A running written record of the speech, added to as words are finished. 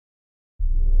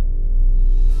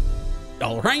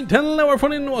Alright, hello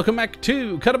everyone and welcome back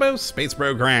to Kottabos Space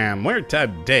Program, where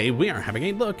today we are having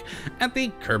a look at the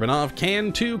Kerbonov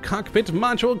Kn-2 Cockpit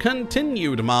Module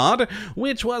Continued mod,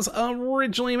 which was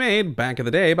originally made back in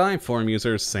the day by forum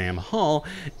user Sam Hall.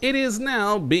 It is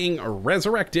now being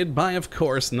resurrected by, of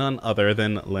course, none other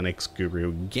than Linux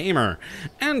Guru Gamer.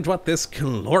 And what this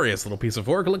glorious little piece of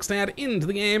work looks to add into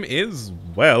the game is,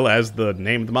 well, as the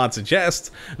name of the mod suggests,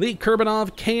 the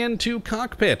Kerbonov Kn-2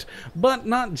 Cockpit. But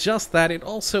not just that, it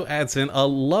also adds in a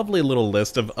lovely little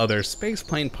list of other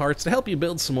spaceplane parts to help you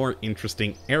build some more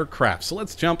interesting aircraft. So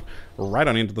let's jump right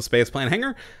on into the spaceplane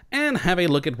hangar and have a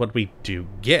look at what we do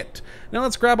get. Now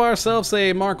let's grab ourselves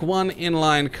a Mark 1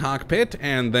 inline cockpit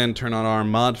and then turn on our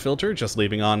mod filter, just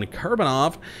leaving on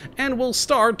Kerbonov, and we'll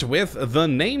start with the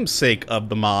namesake of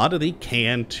the mod, the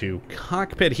Kn-2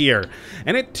 cockpit here.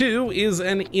 And it too is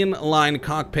an inline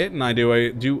cockpit, and I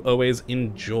do always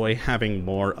enjoy having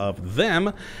more of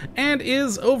them, and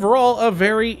is overall a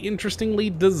very interestingly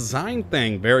designed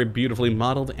thing, very beautifully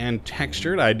modeled and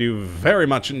textured. I do very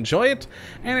much enjoy it,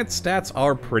 and its stats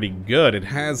are pretty good. It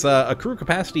has a crew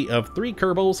capacity of 3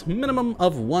 Kerbals, minimum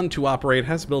of 1 to operate,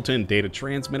 has built-in data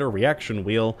transmitter, reaction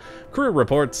wheel, crew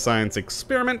reports, science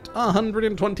experiment,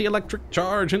 120 electric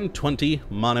charge, and 20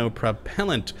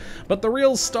 monopropellant. But the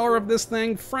real star of this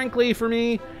thing, frankly, for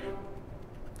me,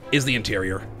 is the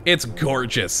interior. It's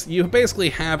gorgeous. You basically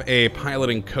have a pilot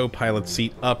and co-pilot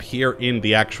seat up here in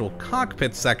the actual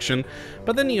cockpit section,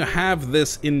 but then you have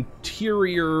this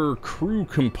interior crew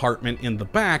compartment in the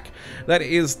back that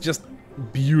is just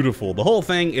beautiful. The whole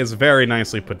thing is very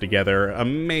nicely put together,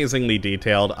 amazingly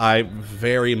detailed. I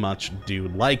very much do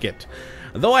like it.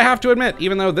 Though I have to admit,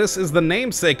 even though this is the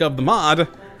namesake of the mod,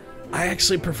 I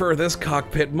actually prefer this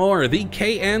cockpit more, the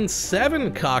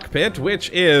Kn-7 cockpit, which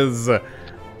is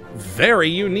very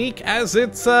unique, as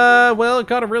it's, well, it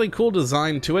got a really cool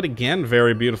design to it. Again,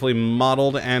 very beautifully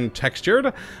modeled and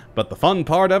textured. But the fun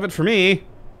part of it for me,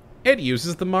 it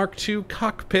uses the Mark II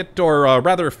cockpit, or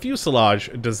rather fuselage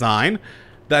design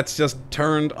that's just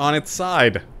turned on its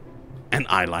side. And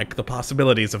I like the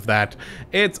possibilities of that.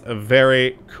 It's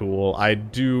very cool. I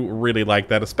do really like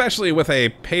that, especially with a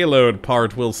payload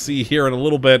part we'll see here in a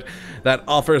little bit that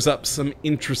offers up some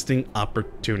interesting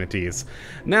opportunities.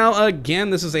 Now, again,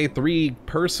 this is a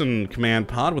 3-person command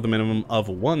pod with a minimum of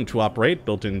 1 to operate,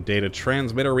 built-in data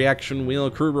transmitter, reaction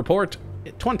wheel, crew report,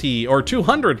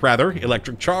 200 rather,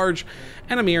 electric charge,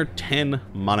 and a mere 10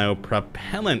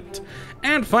 monopropellant.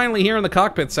 And finally, here in the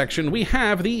cockpit section, we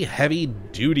have the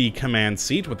heavy-duty command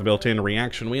seat with the built-in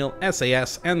reaction wheel,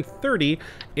 SAS, and 30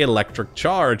 electric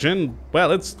charge. And,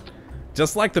 well, it's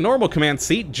just like the normal command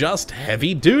seat, just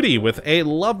heavy-duty with a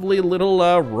lovely little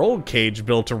roll cage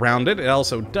built around it. It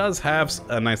also does have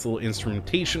a nice little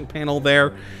instrumentation panel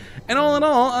there. And all in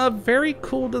all, a very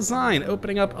cool design,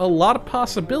 opening up a lot of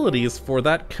possibilities for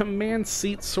that command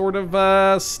seat sort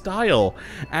of style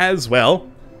as well.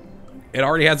 It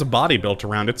already has a body built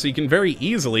around it, so you can very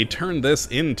easily turn this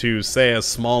into, say, a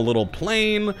small little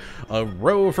plane, a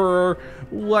rover,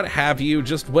 what have you,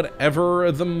 just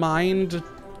whatever the mind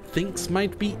thinks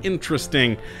might be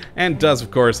interesting. And does,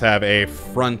 of course, have a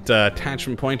front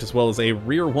attachment point as well as a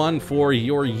rear one for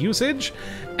your usage.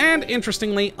 And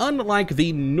interestingly, unlike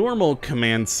the normal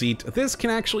command seat, this can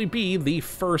actually be the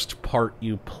first part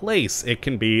you place. It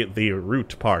can be the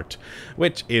root part,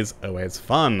 which is always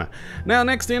fun. Now,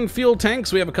 next in fuel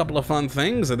tanks, we have a couple of fun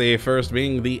things. The first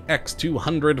being the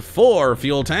X204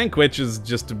 fuel tank, which is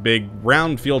just a big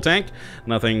round fuel tank.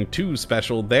 Nothing too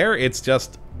special there. It's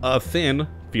just a thin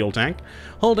fuel tank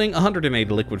holding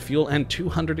 180 liquid fuel and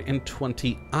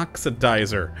 220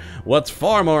 oxidizer. What's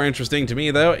far more interesting to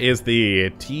me, though, is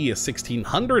the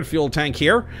T1600 fuel tank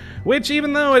here, which,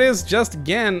 even though it is just,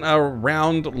 again, a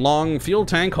round, long fuel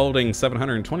tank holding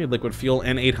 720 liquid fuel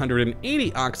and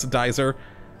 880 oxidizer,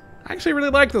 I actually really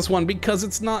like this one because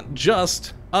it's not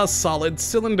just a solid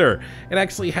cylinder. It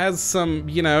actually has some,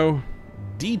 you know,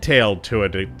 detailed to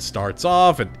it. It starts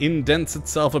off, it indents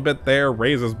itself a bit there,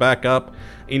 raises back up,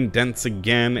 indents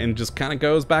again, and just kind of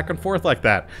goes back and forth like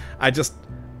that.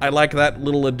 I like that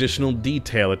little additional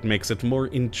detail. It makes it more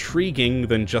intriguing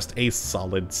than just a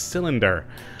solid cylinder.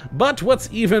 But what's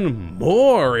even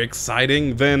more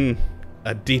exciting than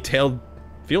a detailed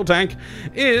fuel tank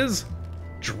is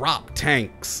drop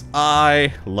tanks.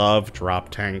 I love drop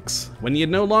tanks. When you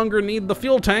no longer need the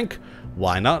fuel tank,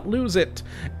 why not lose it?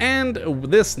 And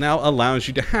this now allows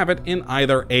you to have it in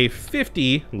either a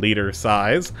 50-liter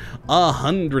size, a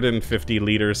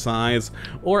 150-liter size,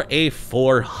 or a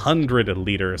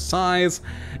 400-liter size.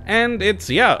 And it's,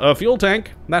 yeah, a fuel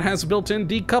tank that has a built-in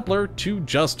decoupler to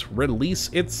just release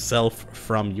itself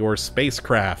from your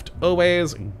spacecraft.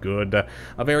 Always good.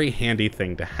 A very handy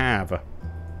thing to have.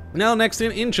 Now, next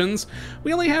in engines,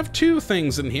 we only have two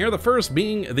things in here, the first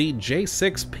being the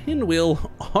J6 Pinwheel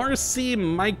RC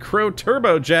Micro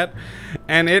Turbojet,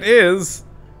 and it is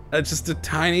just a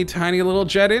tiny, tiny little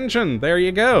jet engine. There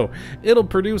you go. It'll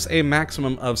produce a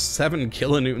maximum of 7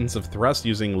 kilonewtons of thrust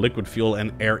using liquid fuel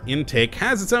and air intake,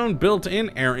 has its own built-in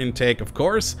air intake, of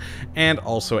course, and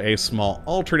also a small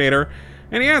alternator,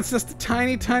 and yeah, it's just a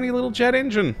tiny, tiny little jet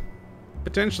engine.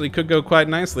 Potentially could go quite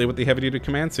nicely with the heavy-duty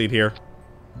command seat here.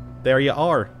 There you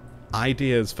are.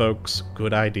 Ideas, folks.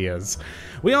 Good ideas.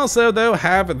 We also, though,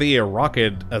 have the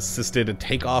rocket-assisted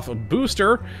takeoff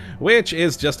booster, which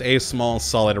is just a small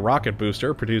solid rocket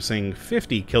booster producing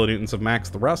 50 kilonewtons of max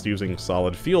thrust using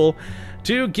solid fuel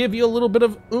to give you a little bit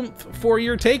of oomph for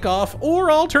your takeoff,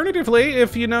 or alternatively,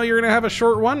 if you know you're going to have a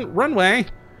short runway,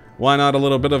 why not a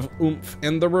little bit of oomph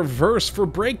in the reverse for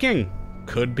braking?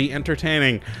 Could be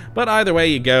entertaining. But either way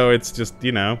you go, it's just,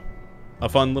 you know, a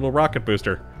fun little rocket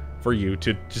booster for you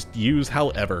to just use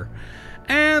however.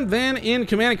 And then in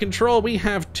command and control, we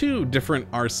have two different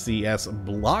RCS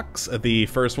blocks. The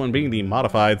first one being the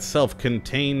modified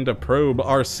self-contained probe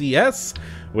RCS,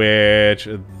 which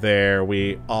there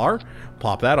we are.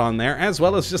 Pop that on there, as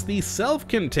well as just the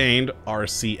self-contained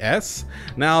RCS.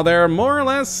 Now, they're more or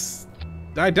less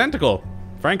identical,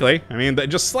 frankly. I mean,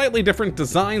 just slightly different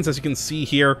designs, as you can see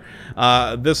here.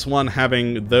 This one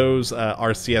having those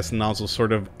RCS nozzles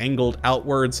sort of angled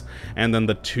outwards, and then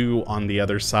the two on the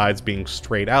other sides being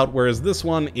straight out, whereas this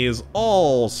one is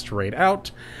all straight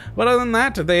out. But other than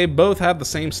that, they both have the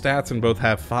same stats and both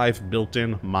have 5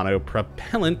 built-in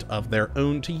monopropellant of their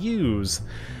own to use.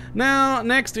 Now,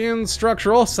 next in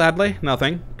structural, sadly,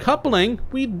 nothing. Coupling,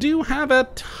 we do have a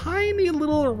tiny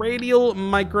little radial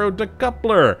micro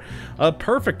decoupler. A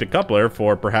perfect decoupler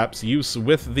for perhaps use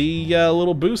with the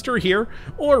little booster here,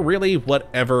 or really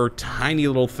whatever tiny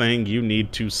little thing you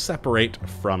need to separate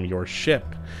from your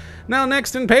ship. Now,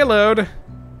 next in payload,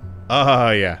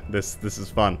 yeah, this is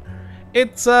fun.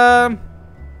 It's a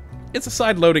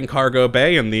side-loading cargo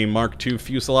bay in the Mark II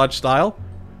fuselage style,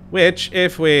 which,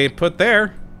 if we put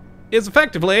there, is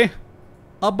effectively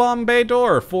a bomb bay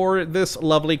door for this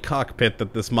lovely cockpit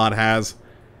that this mod has.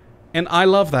 And I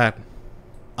love that.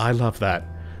 I love that.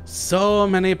 So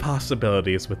many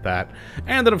possibilities with that.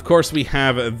 And then, of course, we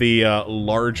have the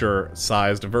larger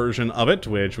sized version of it,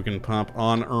 which we can pop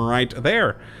on right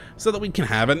there, so that we can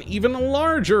have an even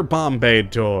larger bomb bay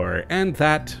door. And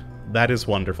that is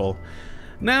wonderful.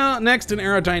 Now, next in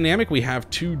aerodynamic, we have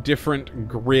two different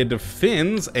grid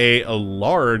fins, a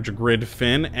large grid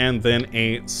fin and then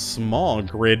a small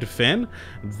grid fin.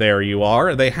 There you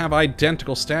are. They have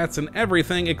identical stats and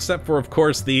everything except for, of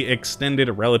course, the extended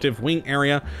relative wing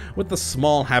area, with the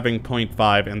small having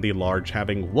 0.5 and the large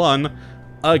having 1.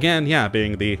 Again, yeah,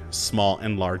 being the small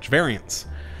and large variants.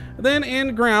 Then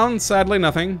in ground, sadly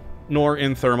nothing, nor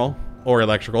in thermal or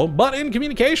electrical, but in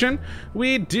communication,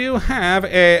 we do have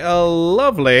a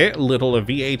lovely little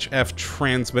VHF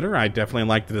transmitter. I definitely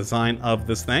like the design of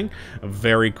this thing.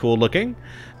 Very cool looking.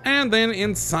 And then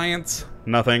in science,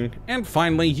 nothing. And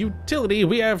finally, utility,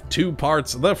 we have two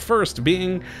parts. The first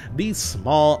being the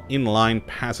small inline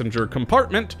passenger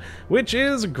compartment, which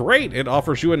is great. It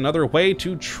offers you another way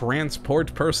to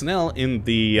transport personnel in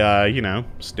the, you know,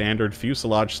 standard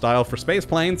fuselage style for space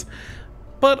planes,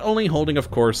 but only holding, of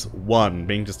course, one,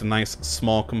 being just a nice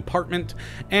small compartment.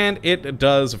 And it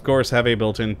does, of course, have a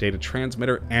built-in data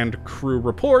transmitter and crew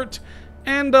report,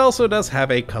 and also does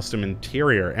have a custom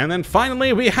interior. And then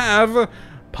finally, we have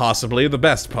possibly the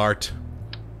best part,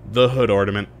 the hood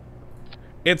ornament.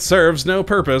 It serves no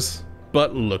purpose,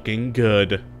 but looking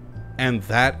good. And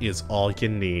that is all you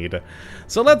need.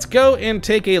 So let's go and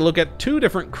take a look at two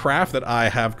different craft that I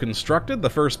have constructed. The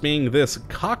first being this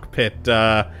cockpit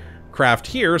craft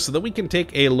here, so that we can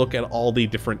take a look at all the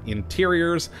different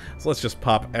interiors. So let's just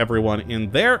pop everyone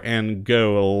in there and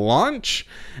go launch.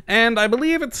 And I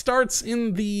believe it starts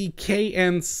in the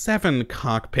Kn-7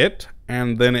 cockpit,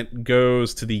 and then it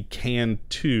goes to the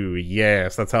Kn-2.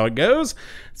 Yes, that's how it goes.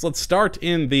 So let's start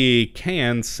in the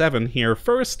Kn-7 here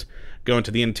first. Go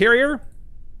into the interior.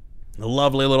 A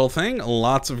lovely little thing.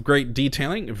 Lots of great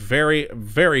detailing. Very,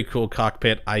 very cool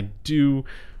cockpit. I do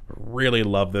Really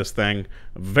love this thing.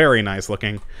 Very nice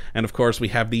looking. And of course we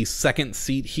have the second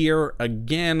seat here.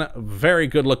 Again, very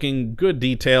good looking, good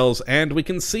details, and we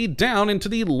can see down into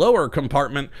the lower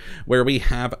compartment where we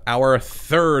have our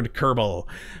third Kerbal,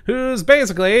 who's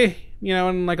basically, you know,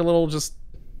 in like a little just,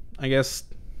 I guess,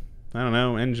 I don't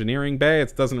know, engineering bay.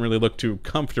 It doesn't really look too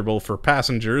comfortable for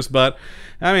passengers, but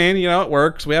I mean, you know, it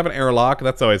works. We have an airlock.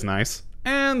 That's always nice.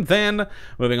 And then,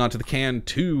 moving on to the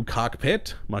Kn-2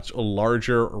 cockpit, much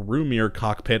larger, roomier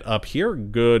cockpit up here.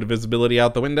 Good visibility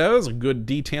out the windows, good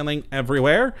detailing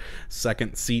everywhere.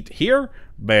 Second seat here,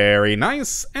 very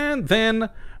nice. And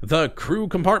then the crew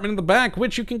compartment in the back,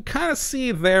 which you can kind of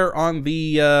see there on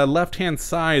the left-hand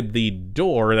side, the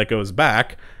door that goes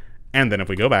back. And then if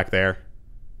we go back there,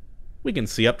 we can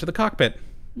see up to the cockpit.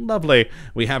 Lovely.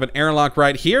 We have an airlock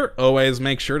right here. Always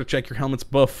make sure to check your helmets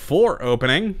before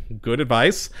opening. Good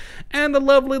advice. And a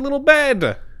lovely little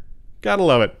bed. Gotta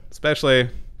love it. Especially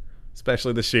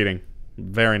the sheeting.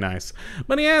 Very nice.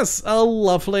 But yes, a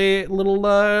lovely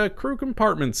little crew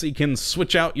compartment so you can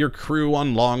switch out your crew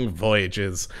on long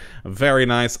voyages. Very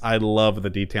nice. I love the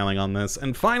detailing on this.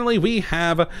 And finally, we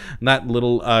have that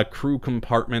little crew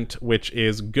compartment, which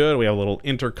is good. We have a little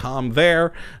intercom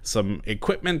there, some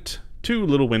equipment, 2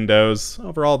 little windows.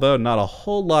 Overall, though, not a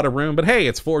whole lot of room, but hey,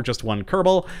 it's for just one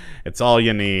Kerbal. It's all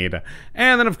you need.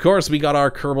 And then, of course, we got our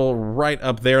Kerbal right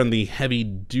up there in the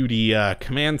heavy-duty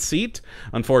command seat.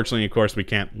 Unfortunately, of course, we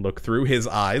can't look through his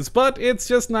eyes, but it's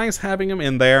just nice having him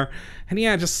in there. And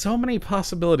yeah, just so many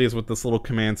possibilities with this little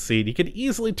command seat. You could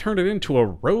easily turn it into a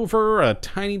rover, a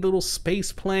tiny little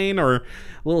space plane, or a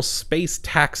little space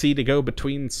taxi to go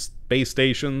between space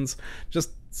stations.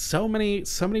 Just so many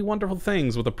wonderful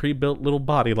things with a pre-built little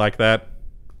body like that.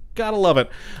 Gotta love it.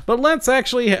 But let's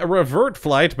actually revert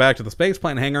flight back to the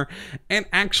spaceplane hangar and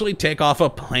actually take off a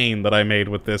plane that I made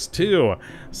with this too.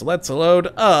 So let's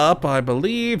load up, I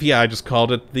believe, yeah, I just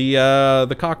called it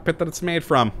the cockpit that it's made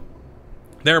from.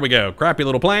 There we go. Crappy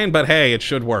little plane, but hey, it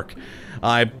should work.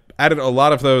 I added a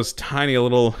lot of those tiny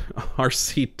little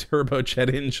RC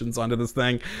turbojet engines onto this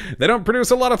thing. They don't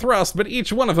produce a lot of thrust, but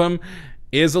each one of them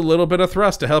is a little bit of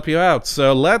thrust to help you out.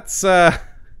 So let's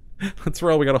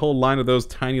roll. We got a whole line of those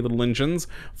tiny little engines,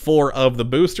 4 of the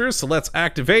boosters. So let's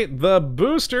activate the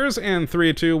boosters in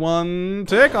 3, 2, 1,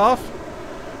 take off.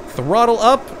 Throttle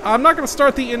up. I'm not going to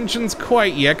start the engines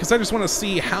quite yet because I just want to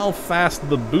see how fast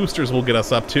the boosters will get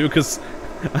us up to, because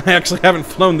I actually haven't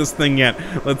flown this thing yet.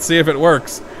 Let's see if it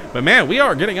works. But man, we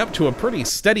are getting up to a pretty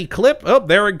steady clip. Oh,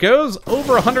 there it goes.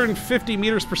 Over 150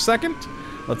 meters per second.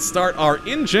 Let's start our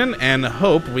engine and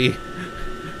hope we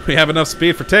have enough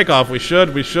speed for takeoff. We should.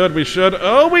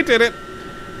 Oh, we did it.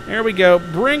 There we go.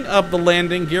 Bring up the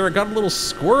landing gear. It got a little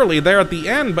squirrely there at the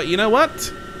end, but you know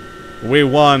what? We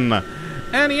won.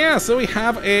 And yeah, so we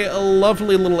have a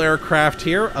lovely little aircraft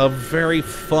here. A very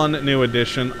fun new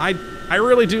addition. I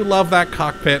really do love that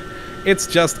cockpit. It's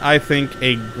just, I think,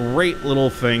 a great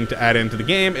little thing to add into the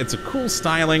game. It's a cool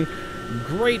styling,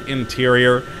 great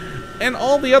interior, and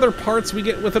all the other parts we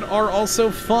get with it are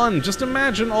also fun. Just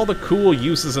imagine all the cool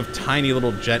uses of tiny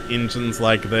little jet engines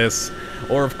like this,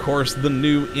 or of course the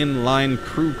new inline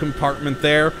crew compartment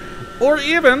there, or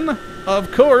even,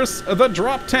 of course, the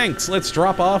drop tanks. Let's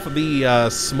drop off the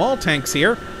small tanks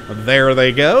here. There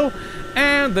they go.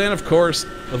 And then, of course,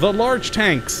 the large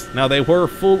tanks. Now, they were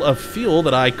full of fuel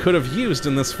that I could have used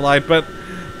in this flight, but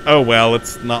oh well,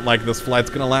 it's not like this flight's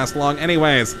gonna last long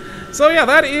anyways. So yeah,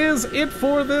 that is it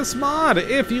for this mod.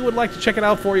 If you would like to check it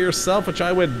out for yourself, which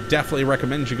I would definitely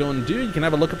recommend you go and do, you can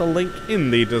have a look at the link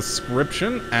in the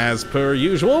description, as per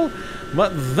usual.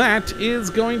 But that is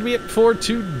going to be it for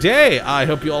today. I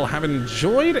hope you all have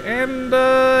enjoyed, and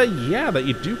yeah, that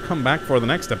you do come back for the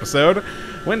next episode,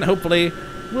 when hopefully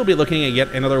we'll be looking at yet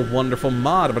another wonderful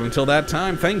mod. But until that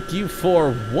time, thank you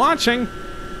for watching,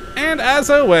 and as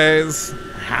always,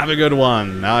 have a good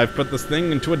one. Now I've put this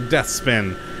thing into a death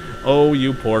spin. Oh,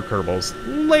 you poor Kerbals.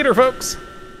 Later, folks.